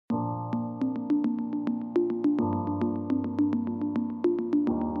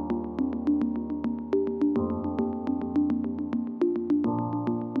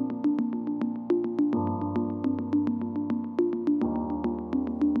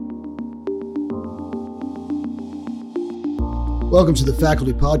Welcome to the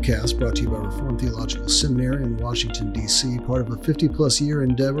Faculty Podcast, brought to you by Reformed Theological Seminary in Washington, D.C., part of a 50-plus year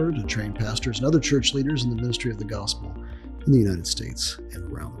endeavor to train pastors and other church leaders in the ministry of the gospel in the United States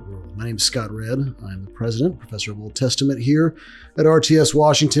and around the world. My name is Scott Redd. I'm the president, professor of Old Testament here at RTS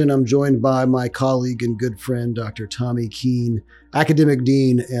Washington. I'm joined by my colleague and good friend, Dr. Tommy Keene, academic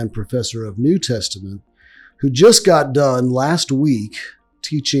dean and professor of New Testament, who just got done last week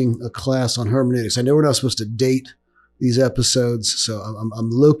teaching a class on hermeneutics. I know we're not supposed to date these episodes, so I'm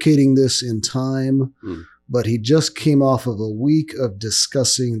locating this in time, but he just came off of a week of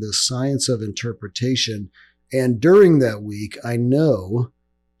discussing the science of interpretation. And during that week, I know,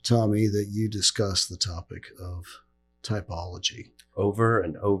 Tommy, that you discussed the topic of typology. Over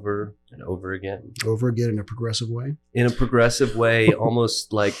and over and over again. Over again in a progressive way? In a progressive way,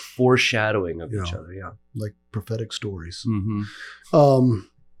 almost like foreshadowing of each other, yeah. Like prophetic stories. Mm-hmm.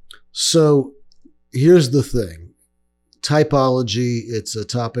 So here's the thing. Typology, it's a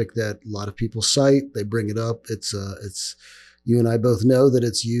topic that a lot of people cite. They bring it up. It's you and I both know that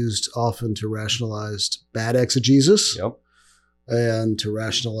it's used often to rationalize bad exegesis. Yep. And to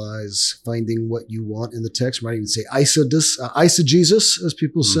rationalize finding what you want in the text. Might even say eisegesis, as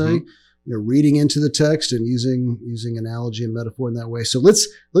people say. Mm-hmm. You know, reading into the text and using analogy and metaphor in that way. So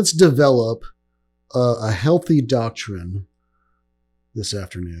let's develop a healthy doctrine this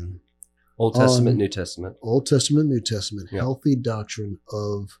afternoon. Old Testament, New Testament. Old Testament, New Testament, Yep. Healthy doctrine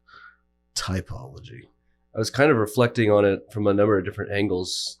of typology. I was kind of reflecting on it from a number of different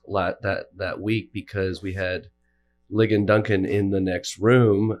angles that week because we had Ligon Duncan in the next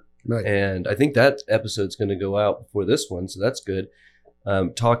room. Right. And I think that episode's going to go out before this one, so that's good.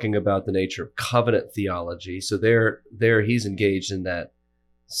 Talking about the nature of covenant theology. So there he's engaged in that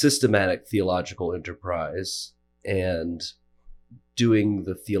systematic theological enterprise and doing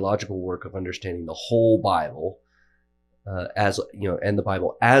the theological work of understanding the whole Bible as you know, and the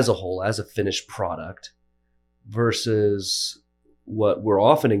Bible as a whole, as a finished product, versus what we're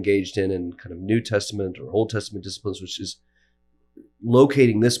often engaged in kind of New Testament or Old Testament disciplines, which is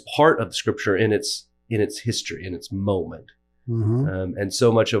locating this part of the Scripture in its history, in its moment. Mm-hmm. And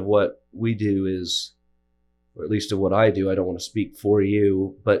so much of what we do is, or at least of what I do, I don't want to speak for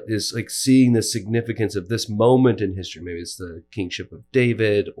you, but is like seeing the significance of this moment in history. Maybe it's the kingship of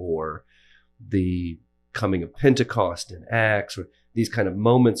David or the coming of Pentecost in Acts, or these kind of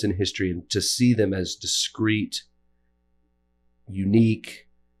moments in history, and to see them as discrete, unique,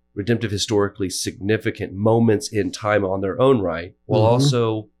 redemptive, historically significant moments in time on their own right, while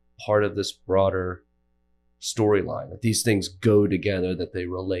also part of this broader storyline, that these things go together, that they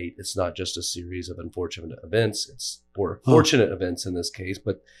relate. It's not just a series of unfortunate events, or fortunate events in this case,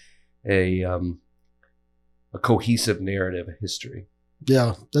 but a cohesive narrative of history.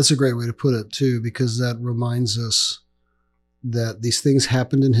 Yeah, that's a great way to put it too, because that reminds us that these things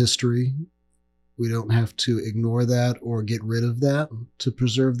happened in history. We don't have to ignore that or get rid of that to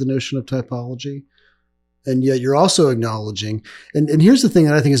preserve the notion of typology. And yet you're also acknowledging, and here's the thing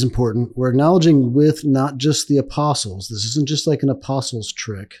that I think is important. We're acknowledging with not just the apostles. This isn't just like an apostles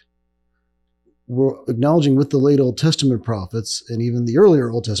trick. We're acknowledging with the late Old Testament prophets and even the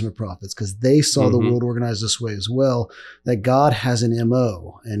earlier Old Testament prophets, because they saw the world organized this way as well, that God has an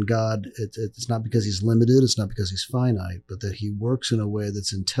MO. And God, it's not because he's limited, it's not because he's finite, but that he works in a way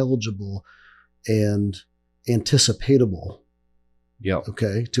that's intelligible and anticipatable. Yeah.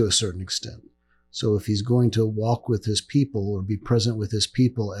 Okay, to a certain extent. So if he's going to walk with his people or be present with his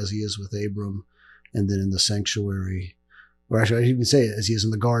people as he is with Abram, and then in the sanctuary, or actually I even say it, as he is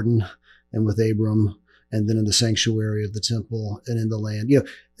in the garden and with Abram, and then in the sanctuary of the temple and in the land. You know,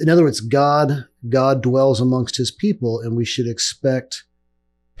 in other words, God dwells amongst his people, and we should expect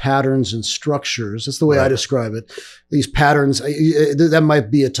patterns and structures. That's the way I describe it. These patterns, that might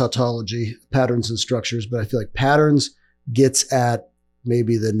be a tautology, patterns and structures, but I feel like patterns gets at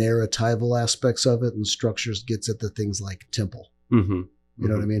maybe the narratival aspects of it, and structures gets at the things like temple. Mm-hmm. You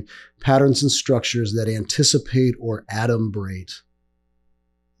know what I mean? Patterns and structures that anticipate or adumbrate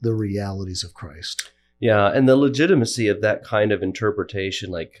the realities of Christ. Yeah, and the legitimacy of that kind of interpretation,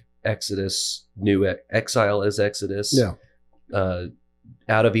 like Exodus, new exile is Exodus. Yeah.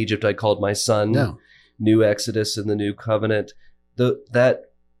 Out of Egypt I called my son. Yeah. New Exodus in the new covenant. That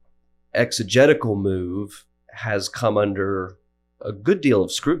exegetical move has come under a good deal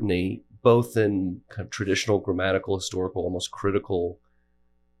of scrutiny, both in kind of traditional, grammatical, historical, almost critical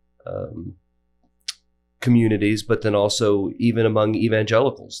communities, but then also even among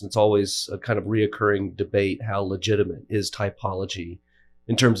evangelicals. It's always a kind of reoccurring debate, how legitimate is typology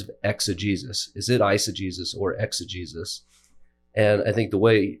in terms of exegesis. Is it eisegesis or exegesis? And I think the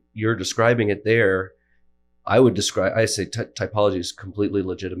way you're describing it there I say typology is completely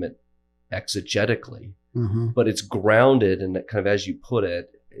legitimate exegetically, but it's grounded in that kind of, as you put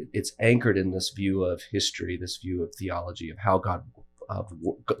it, it's anchored in this view of history, this view of theology, of how God,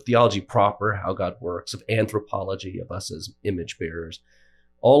 theology proper, how God works, of anthropology, of us as image bearers.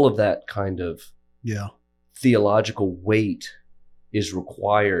 All of that kind of theological weight is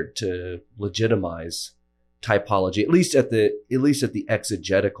required to legitimize typology, at least at the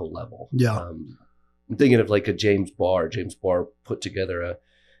exegetical level. I'm thinking of like a James Barr. James Barr put together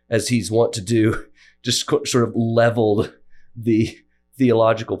as he's wont to do, just sort of leveled the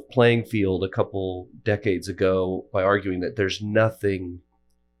theological playing field a couple decades ago by arguing that there's nothing,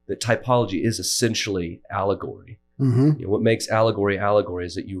 that typology is essentially allegory. What makes allegory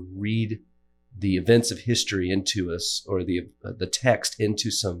is that you read the events of history into us, or the text into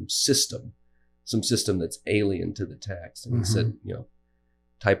some system that's alien to the text. And he said,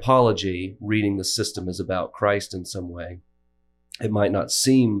 typology, reading the system, is about Christ in some way. It might not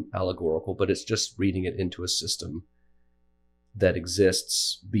seem allegorical, but it's just reading it into a system that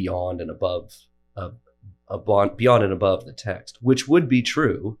exists beyond and above the text, which would be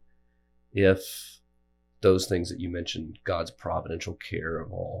true if those things that you mentioned, God's providential care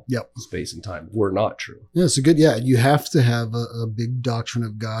of all space and time, were not true. Yeah, it's a good, you have to have a big doctrine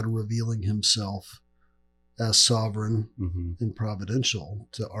of God revealing himself as sovereign and providential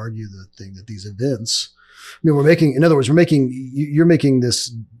to argue the thing that these events, you're making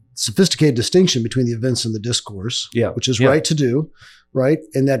this sophisticated distinction between the events and the discourse, which is right to do, right?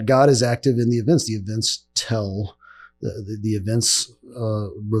 And that God is active in the events. The events tell, the events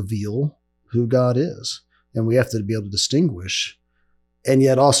reveal who God is. And we have to be able to distinguish, and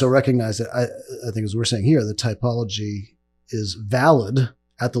yet also recognize that, I think as we're saying here, the typology is valid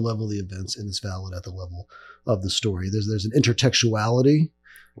at the level of the events, and it's valid at the level of the story. There's an intertextuality,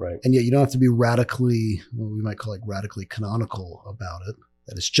 right? And yet you don't have to be radically, we might call it radically canonical about it,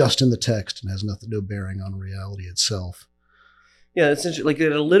 that it's just in the text and has no bearing on reality itself. Yeah, essentially, like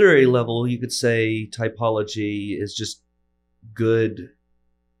at a literary level, you could say typology is just good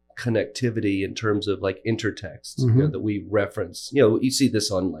connectivity in terms of like intertexts that we reference. You see this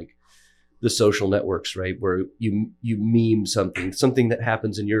on like the social networks, right? Where you meme something that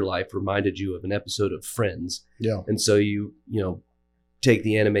happens in your life reminded you of an episode of Friends. Yeah. And so you take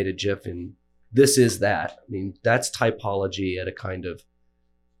the animated GIF and this is that. I mean, that's typology at a kind of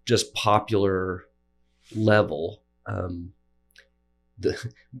just popular level. The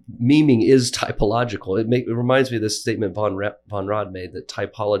memeing is typological. It reminds me of this statement von Rad made, that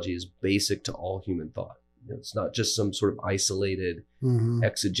typology is basic to all human thought. It's not just some sort of isolated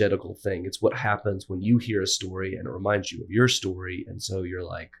exegetical thing. It's what happens when you hear a story and it reminds you of your story. And so you're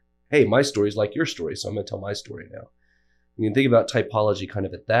like, hey, my story is like your story, so I'm going to tell my story now. You can think about typology kind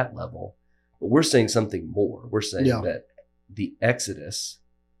of at that level, but we're saying something more. We're saying that the Exodus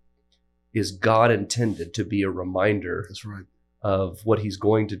is God intended to be a reminder. That's right. Of what he's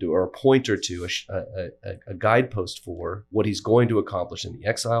going to do, or a pointer to a guidepost for what he's going to accomplish in the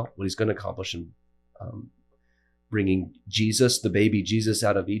exile, what he's going to accomplish in bringing Jesus, the baby Jesus,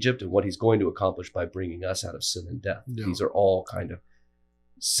 out of Egypt, and what he's going to accomplish by bringing us out of sin and death. Yeah. These are all kind of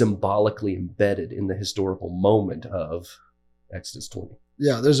symbolically embedded in the historical moment of Exodus 20.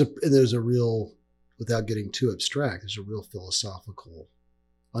 Yeah, there's a real, without getting too abstract, there's a real philosophical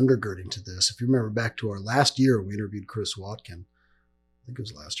undergirding to this. If you remember back to our last year, we interviewed Chris Watkin. I think it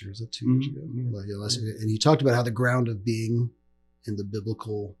was last year. Was it 2 years ago? And he talked about how the ground of being in the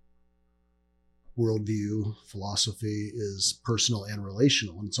biblical worldview philosophy is personal and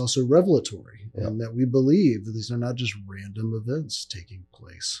relational. And it's also revelatory. And that we believe that these are not just random events taking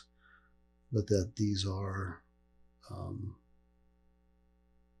place, but that these are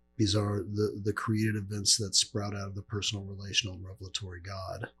the created events that sprout out of the personal, relational, and revelatory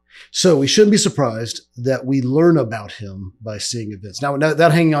God. So we shouldn't be surprised that we learn about him by seeing events. Now,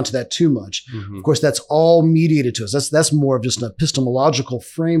 without hanging on to that too much, of course, that's all mediated to us. That's more of just an epistemological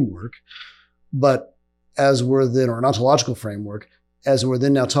framework. But as we're then, or an ontological framework, as we're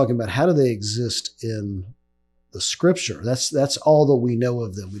then now talking about how do they exist in the scripture, that's all that we know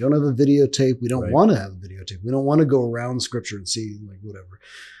of them. We don't have a videotape. We don't want to have a videotape. We don't want to go around scripture and see like whatever.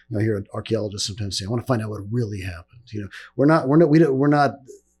 I hear archaeologists sometimes say, "I want to find out what really happened." We're not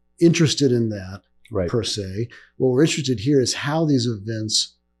interested in that per se. What we're interested here is how these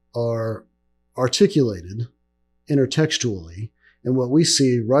events are articulated intertextually, and what we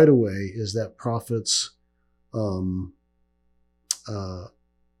see right away is that prophets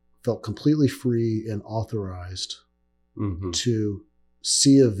felt completely free and authorized to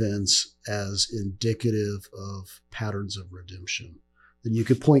see events as indicative of patterns of redemption. that you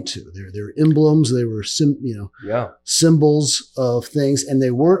could point to. They're emblems. They were symbols of things, and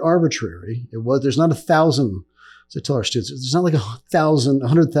they weren't arbitrary. There's not 1,000. As I tell our students, there's not like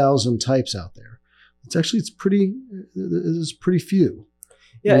 100,000 types out there. It's pretty few.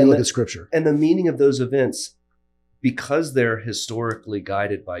 Yeah, when you look at Scripture. And the meaning of those events, because they're historically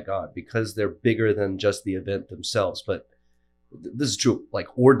guided by God, because they're bigger than just the event themselves. But this is true, like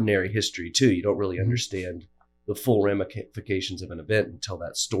ordinary history too. You don't really understand the full ramifications of an event until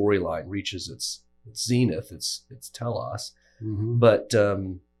that storyline reaches its zenith, its telos. Mm-hmm. But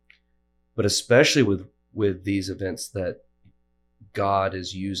especially with these events that God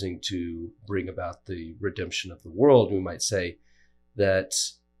is using to bring about the redemption of the world, we might say that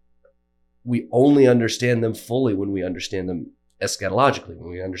we only understand them fully when we understand them eschatologically,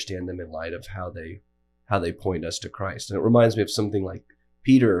 when we understand them in light of how they point us to Christ. And it reminds me of something like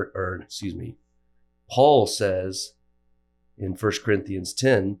Paul says in 1 Corinthians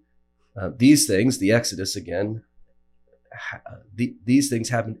 10, these things, the Exodus again, these things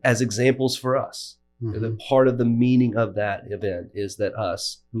happen as examples for us. Mm-hmm. The part of the meaning of that event is that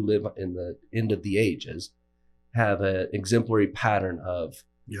us who live in the end of the ages have an exemplary pattern of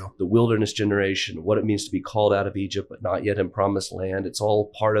the wilderness generation, what it means to be called out of Egypt, but not yet in promised land. It's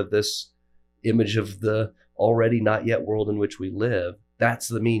all part of this image of the already not yet world in which we live. That's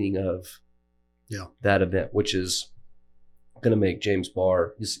the meaning of that event, which is going to make James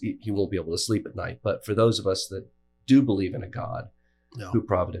Barr, he won't be able to sleep at night. But for those of us that do believe in a God who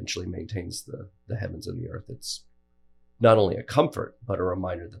providentially maintains the heavens and the earth, it's not only a comfort, but a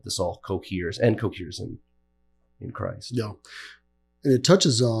reminder that this all coheres in Christ. Yeah. And it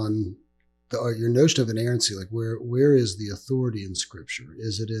touches on your notion of inerrancy, like where is the authority in Scripture?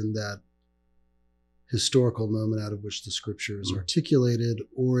 Is it in that historical moment out of which the Scripture is articulated,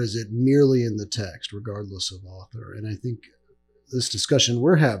 or is it merely in the text, regardless of author? And I think this discussion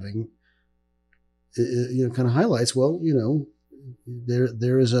we're having, kind of highlights,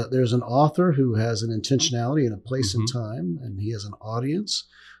 there's an author who has an intentionality and a place and time, and he has an audience,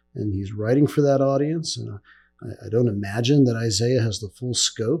 and he's writing for that audience. And I don't imagine that Isaiah has the full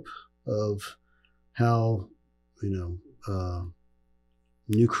scope of how,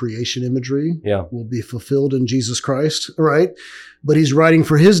 new creation imagery will be fulfilled in Jesus Christ, right? But he's writing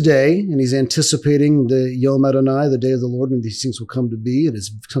for his day, and he's anticipating the Yom Adonai, the day of the Lord, and these things will come to be. And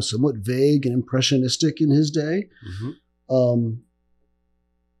it's somewhat vague and impressionistic in his day. Mm-hmm.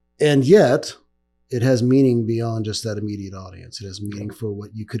 And yet, it has meaning beyond just that immediate audience. It has meaning for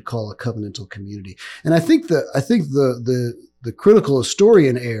what you could call a covenantal community. And I think the critical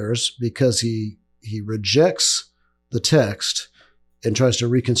historian errs because he rejects the text and tries to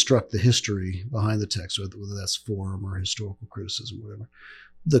reconstruct the history behind the text, whether that's form or historical criticism, whatever.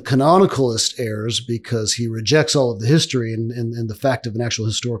 The canonicalist errs because he rejects all of the history and the fact of an actual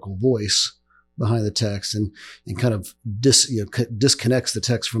historical voice behind the text, and kind of disconnects the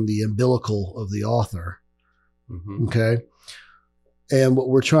text from the umbilical of the author. Mm-hmm. Okay. And what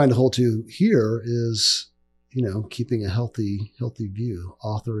we're trying to hold to here is, keeping a healthy view,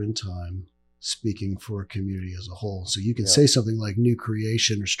 author in time, speaking for a community as a whole. So you can say something like new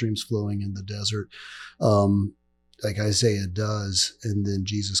creation or streams flowing in the desert, like Isaiah does, and then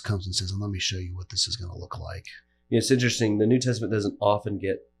Jesus comes and says, let me show you what this is going to look like. It's interesting. The New Testament doesn't often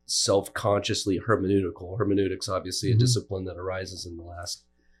get self-consciously hermeneutical. Hermeneutics, obviously, a discipline that arises in the last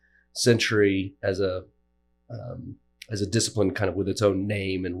century as a discipline kind of with its own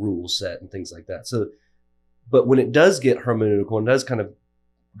name and rule set and things like that. So, but when it does get hermeneutical and does kind of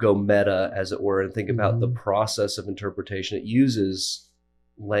go meta, as it were, and think about the process of interpretation, it uses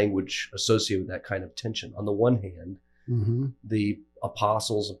language associated with that kind of tension. On the one hand, the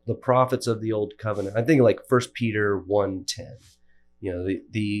apostles, the prophets of the Old Covenant, I think like 1 Peter 1:10,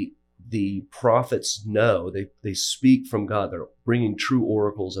 the prophets know, they speak from God. They're bringing true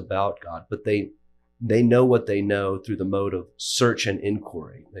oracles about God, but they know what they know through the mode of search and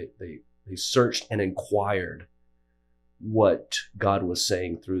inquiry. They searched and inquired what God was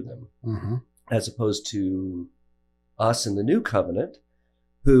saying through them, as opposed to us in the New Covenant,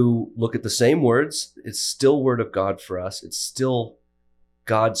 who look at the same words. It's still word of God for us. It's still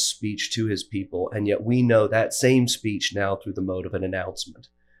God's speech to his people. And yet we know that same speech now through the mode of an announcement.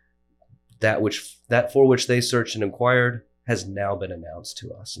 That for which they searched and inquired has now been announced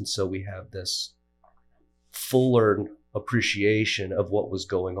to us. And so we have this fuller appreciation of what was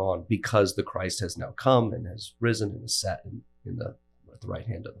going on because the Christ has now come and has risen and is sat at the right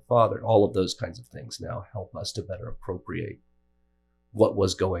hand of the Father. All of those kinds of things now help us to better appropriate what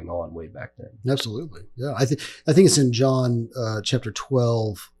was going on way back then. Absolutely. Yeah. I think it's in John chapter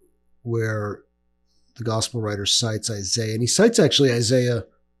 12 where the gospel writer cites Isaiah, and he cites actually Isaiah.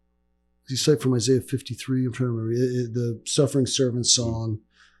 He cites from Isaiah 53. I'm trying to remember the suffering servant song.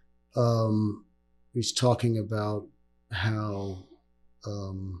 He's talking about how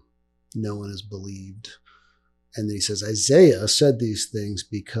no one has believed. And then he says, Isaiah said these things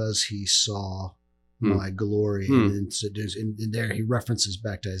because he saw my glory. And in there he references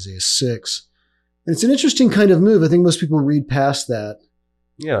back to Isaiah 6. And it's an interesting kind of move. I think most people read past that.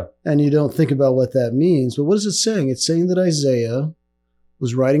 Yeah. And you don't think about what that means. But what is it saying? It's saying that Isaiah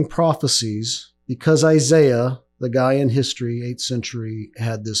was writing prophecies because Isaiah, the guy in history, 8th century,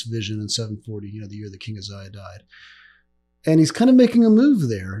 had this vision in 740, the year that King Uzziah died. And he's kind of making a move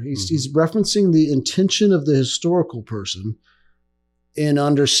there. He's referencing the intention of the historical person in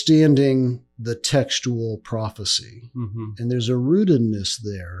understanding the textual prophecy. And there's a rootedness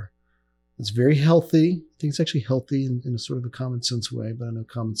there. It's very healthy. I think it's actually healthy in a sort of a common sense way, but I know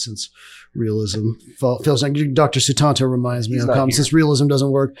common sense realism feels like Dr. Sutanto reminds me common sense realism doesn't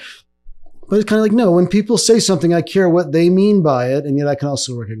work. But it's kind of like, no, when people say something, I care what they mean by it. And yet I can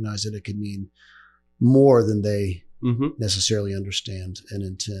also recognize that it could mean more than they necessarily understand and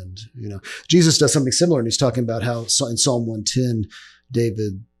intend. Jesus does something similar, and he's talking about how in Psalm 110,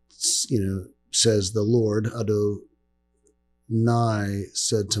 David, says, the Lord, Adonai,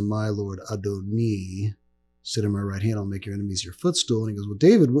 said to my Lord, Adoni, sit at my right hand, I'll make your enemies your footstool. And he goes, well,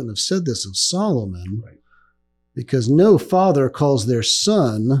 David wouldn't have said this of Solomon, because no father calls their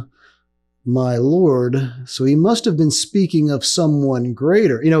son my Lord. So he must have been speaking of someone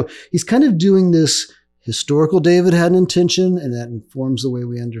greater. He's kind of doing this. Historical David had an intention, and that informs the way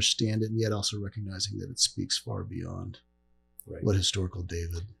we understand it, and yet also recognizing that it speaks far beyond what historical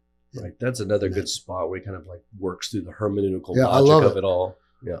David. Right. That's another good spot where he kind of like works through the hermeneutical logic of it all.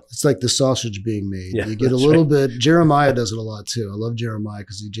 Yeah. It's like the sausage being made. You get a little bit. Jeremiah does it a lot too. I love Jeremiah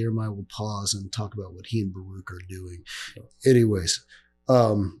because Jeremiah will pause and talk about what he and Baruch are doing. Anyways,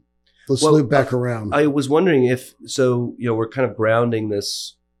 let's loop back around. I was wondering we're kind of grounding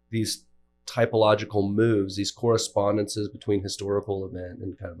these typological moves, these correspondences between historical event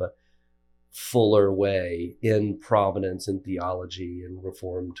and kind of a fuller way in providence and theology and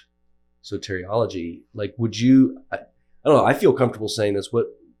Reformed soteriology. Like, would you, I don't know, I feel comfortable saying this.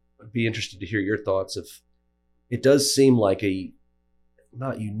 I'd be interested to hear your thoughts. If it does seem like a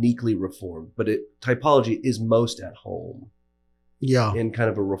not uniquely Reformed, but typology is most at home in kind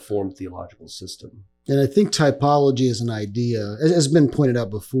of a Reformed theological system. And I think typology is an idea, as has been pointed out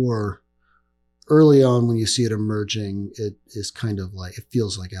before. Early on, when you see it emerging, it is kind of like, it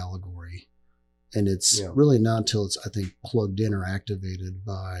feels like allegory. And it's really not until it's, I think, plugged in or activated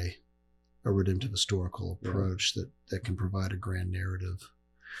by a redemptive historical approach that can provide a grand narrative,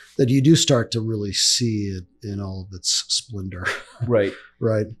 that you do start to really see it in all of its splendor. Right.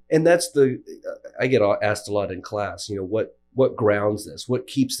 Right. And that's I get asked a lot in class, what grounds this? What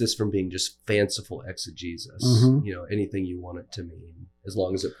keeps this from being just fanciful exegesis? Anything you want it to mean, as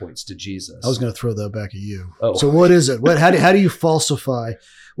long as it points to Jesus. I was going to throw that back at you. Oh. So what is it? How do you falsify?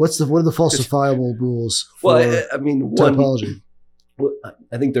 What are the falsifiable rules for typology?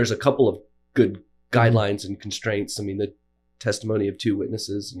 I think there's a couple of good guidelines and constraints. I mean, the testimony of two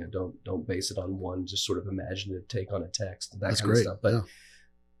witnesses, don't base it on one just sort of imaginative take on a text, That's kind great. of stuff.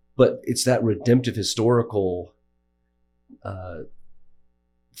 But it's that redemptive historical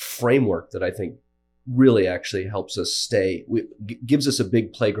framework that I think really actually helps us gives us a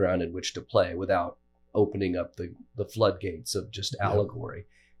big playground in which to play without opening up the floodgates of just allegory.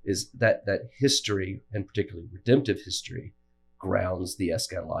 Is that history, and particularly redemptive history, grounds the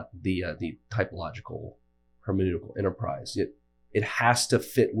the typological hermeneutical enterprise. It has to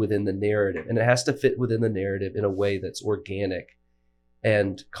fit within the narrative, and it has to fit within the narrative in a way that's organic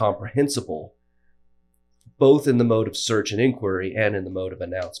and comprehensible, both in the mode of search and inquiry and in the mode of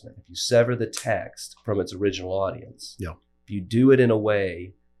announcement. If you sever the text from its original audience, if you do it in a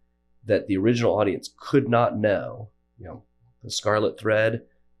way that the original audience could not know, the scarlet thread,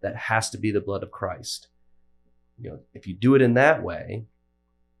 that has to be the blood of Christ. If you do it in that way,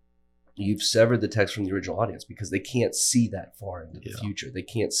 you've severed the text from the original audience, because they can't see that far into the future. They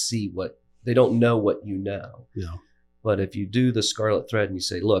can't see they don't know what you know. But if you do the scarlet thread and you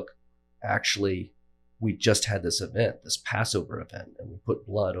say, look, actually, we just had this event, this Passover event, and we put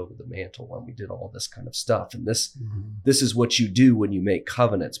blood over the mantle and we did all this kind of stuff. And this is what you do when you make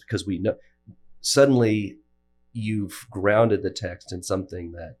covenants, because we know suddenly you've grounded the text in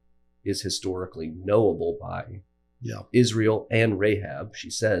something that is historically knowable by Israel and Rahab. She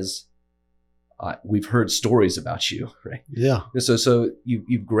says, we've heard stories about you, right? Yeah. And so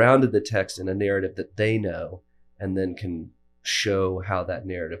you've grounded the text in a narrative that they know, and then can show how that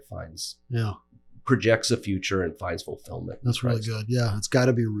narrative projects a future and finds fulfillment. That's really good. Yeah, it's got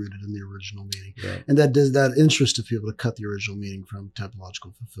to be rooted in the original meaning. Right. And that interest of people to cut the original meaning from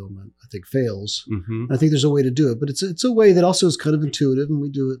typological fulfillment, I think, fails. Mm-hmm. I think there's a way to do it, but it's a way that also is kind of intuitive, and we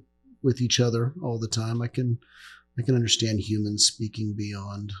do it with each other all the time. I can understand humans speaking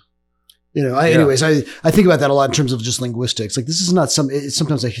beyond. Anyways, I think about that a lot in terms of just linguistics. Like, this is not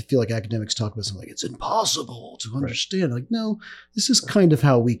sometimes I feel like academics talk about something like it's impossible to understand. Right. Like, no, this is kind of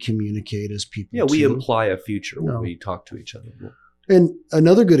how we communicate as people. Yeah, we imply a future when we talk to each other. And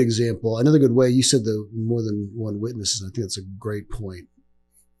another good example, another good way, you said the more than one witnesses. I think that's a great point.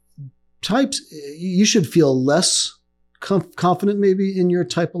 You should feel less confident maybe in your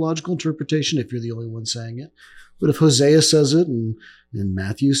typological interpretation if you're the only one saying it. But if Hosea says it and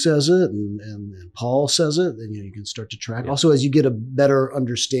Matthew says it and Paul says it, then you can start to track. Yeah. Also, as you get a better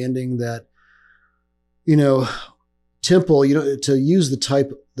understanding that, temple, to use the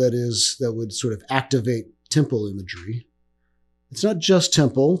type that would sort of activate temple imagery. It's not just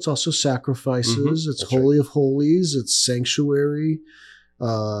temple; it's also sacrifices. Mm-hmm. It's That's Holy of Holies. It's sanctuary.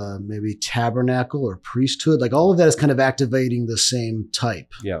 Maybe tabernacle or priesthood, like all of that is kind of activating the same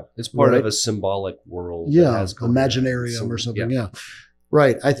type. Yeah, it's part of a symbolic world. Yeah, imaginarium or something. Yeah,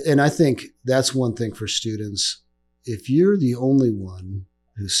 right. I think that's one thing for students. If you're the only one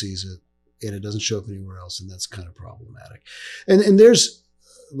who sees it and it doesn't show up anywhere else, then that's kind of problematic. And there's,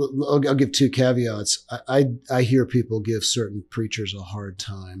 I'll give two caveats. I hear people give certain preachers a hard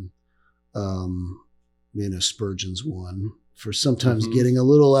time. Spurgeon's one. For sometimes getting a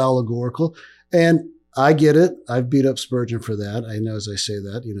little allegorical. And I get it. I've beat up Spurgeon for that. I know as I say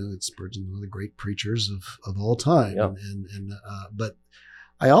that, it's Spurgeon, one of the great preachers of all time. Yeah. But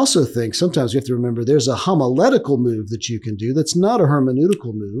I also think sometimes you have to remember there's a homiletical move that you can do that's not a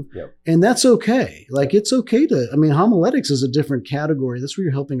hermeneutical move. Yeah. And that's okay. Like, it's okay homiletics is a different category. That's where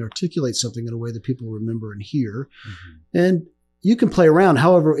you're helping articulate something in a way that people remember and hear. Mm-hmm. And you can play around.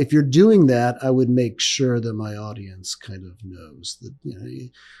 However, if you're doing that, I would make sure that my audience kind of knows that,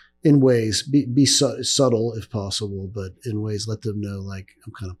 in ways, be subtle if possible, but in ways let them know, like,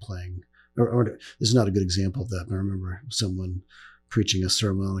 I'm kind of playing. Or this is not a good example of that, but I remember someone preaching a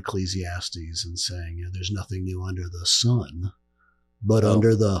sermon on Ecclesiastes and saying, there's nothing new under the sun, but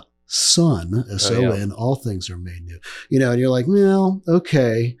under the Son, S-O-N, all things are made new. And you're like, well,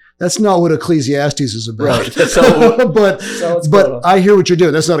 okay, that's not what Ecclesiastes is about. Right. That's but I hear what you're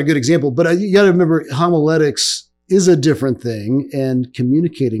doing. That's not a good example. But you got to remember, homiletics is a different thing, and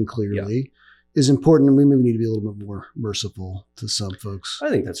communicating clearly is important. And we maybe need to be a little bit more merciful to some folks. I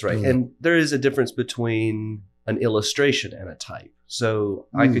think that's right. And there is a difference between an illustration and a type. So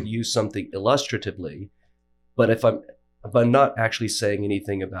I could use something illustratively, but if I'm not actually saying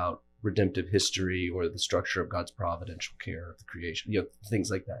anything about redemptive history or the structure of God's providential care of the creation,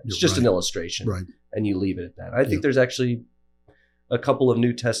 things like that. It's just an illustration, right? And you leave it at that. I think there's actually a couple of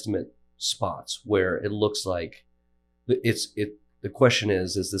New Testament spots where it looks like the question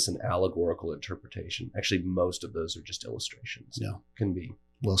is this an allegorical interpretation? Actually, most of those are just illustrations. Yeah. Can be.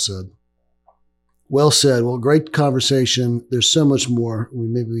 Well said. Well said. Well, great conversation. There's so much more.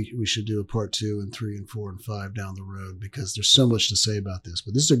 Maybe we should do a part 2 and 3 and 4 and 5 down the road, because there's so much to say about this.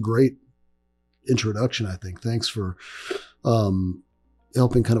 But this is a great introduction, I think. Thanks for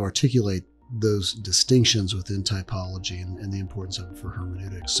helping kind of articulate those distinctions within typology and the importance of it for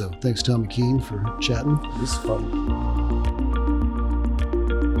hermeneutics. So thanks, Tom McKean, for chatting. This is fun.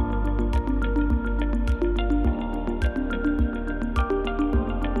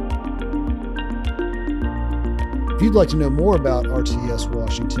 If you'd like to know more about RTS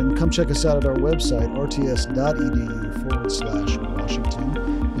Washington, come check us out at our website,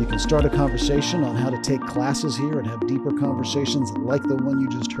 rts.edu/Washington. You can start a conversation on how to take classes here and have deeper conversations like the one you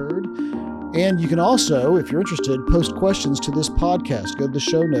just heard. And you can also, if you're interested, post questions to this podcast. Go to the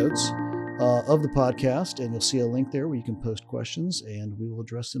show notes of the podcast, and you'll see a link there where you can post questions, and we will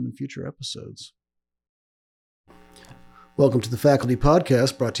address them in future episodes. Welcome to the Faculty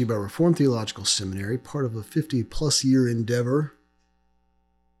Podcast, brought to you by Reformed Theological Seminary, part of a 50-plus year endeavor.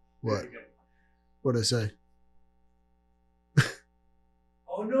 What? What did I say?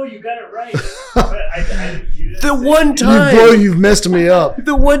 Oh, no, you got it right. The one time. You've messed me up.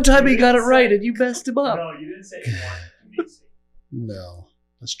 The one time he got it right, and you messed him up. No, you didn't say one. No,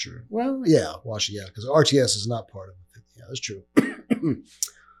 that's true. Well, yeah, because RTS is not part of it. Yeah, that's true.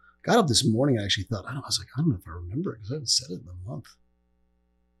 Got up this morning and actually thought, I don't know if I remember it because I haven't said it in a month.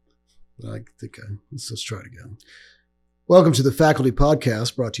 But I think let's try it again. Welcome to the Faculty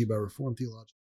Podcast, brought to you by Reformed Theological.